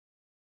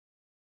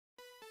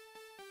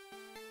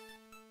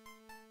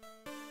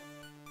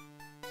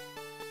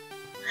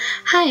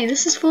Hi,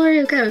 this is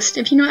Florio Ghost.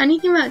 If you know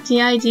anything about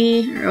DID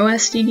or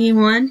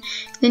OSDD1,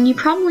 then you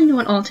probably know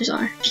what alters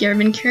are. If you've ever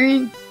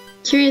been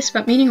curious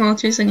about meeting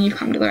alters, then you've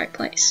come to the right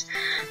place.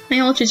 My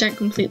alters aren't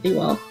completely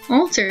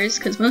alters,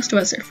 because most of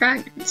us are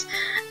fragments.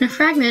 And a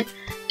fragment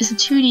is a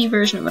 2D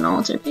version of an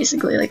alter,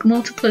 basically, like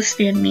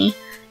Multiplicity and Me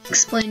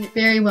explained it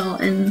very well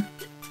in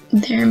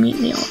their Meet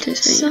the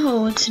Alters video.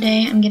 So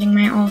today I'm getting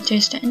my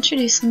alters to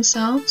introduce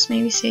themselves,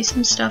 maybe say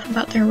some stuff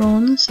about their role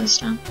in the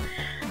system.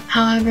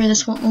 However,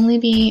 this will only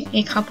be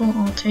a couple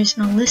alters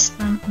and I'll list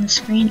them on the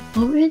screen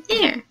over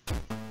there.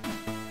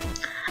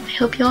 I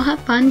hope you all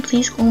have fun.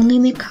 Please only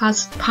leave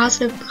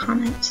positive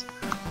comments.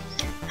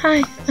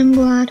 Hi, I'm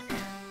Glad.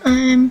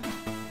 I'm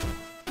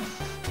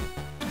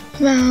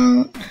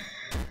about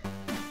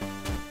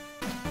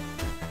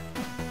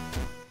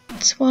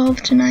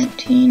 12 to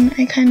 19.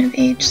 I kind of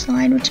age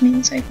slide, which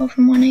means I go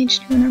from one age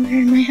to another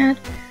in my head.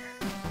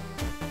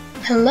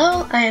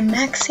 Hello, I am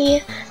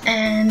Maxie,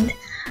 and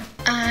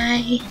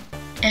I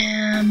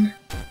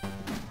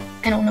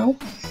don't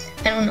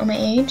know my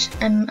age.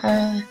 I'm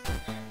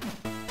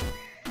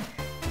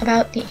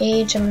about the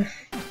age of a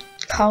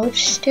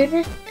college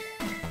student.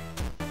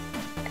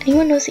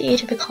 Anyone knows the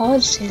age of a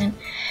college student,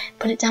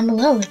 put it down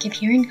below. Like,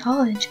 if you're in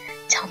college,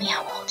 tell me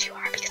how old you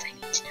are, because I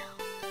need to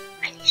know.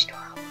 I need to know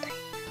how old I am.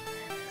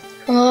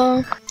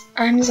 Hello,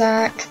 I'm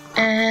Zach,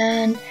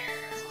 and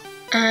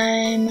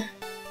I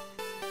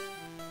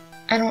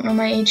don't know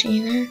my age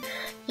either,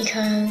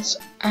 because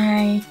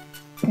I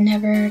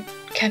never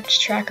kept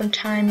track of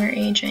time or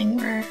aging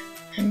where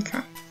I'm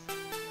from.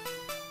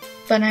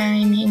 But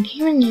I'm in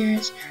human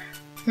years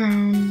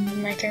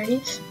around my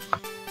 30s.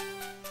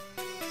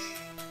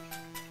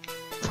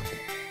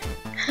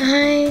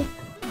 Hi,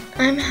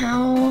 I'm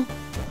Howell.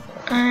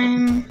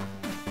 I'm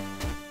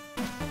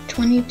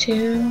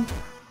 22.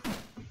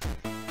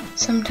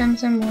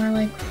 Sometimes I'm more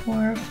like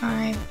 4 or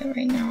 5, but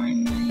right now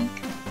I'm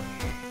like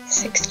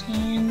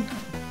 16.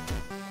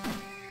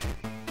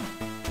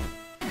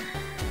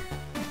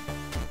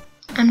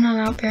 I'm not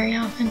out very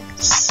often.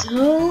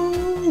 So,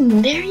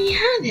 there you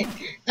have it.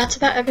 That's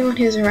about everyone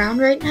who's around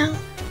right now.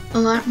 A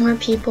lot more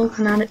people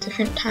come out at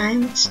different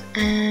times,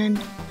 and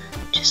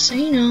just so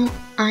you know,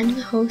 I'm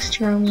the host,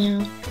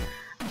 Romeo,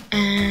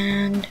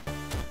 and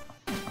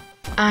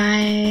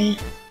I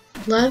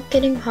love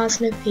getting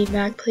positive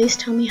feedback. Please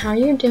tell me how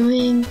you're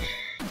doing.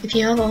 If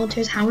you have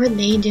alters, how are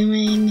they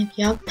doing? If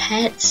you have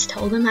pets,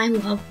 tell them I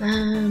love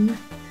them.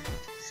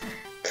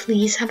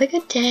 Please have a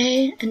good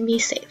day and be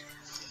safe.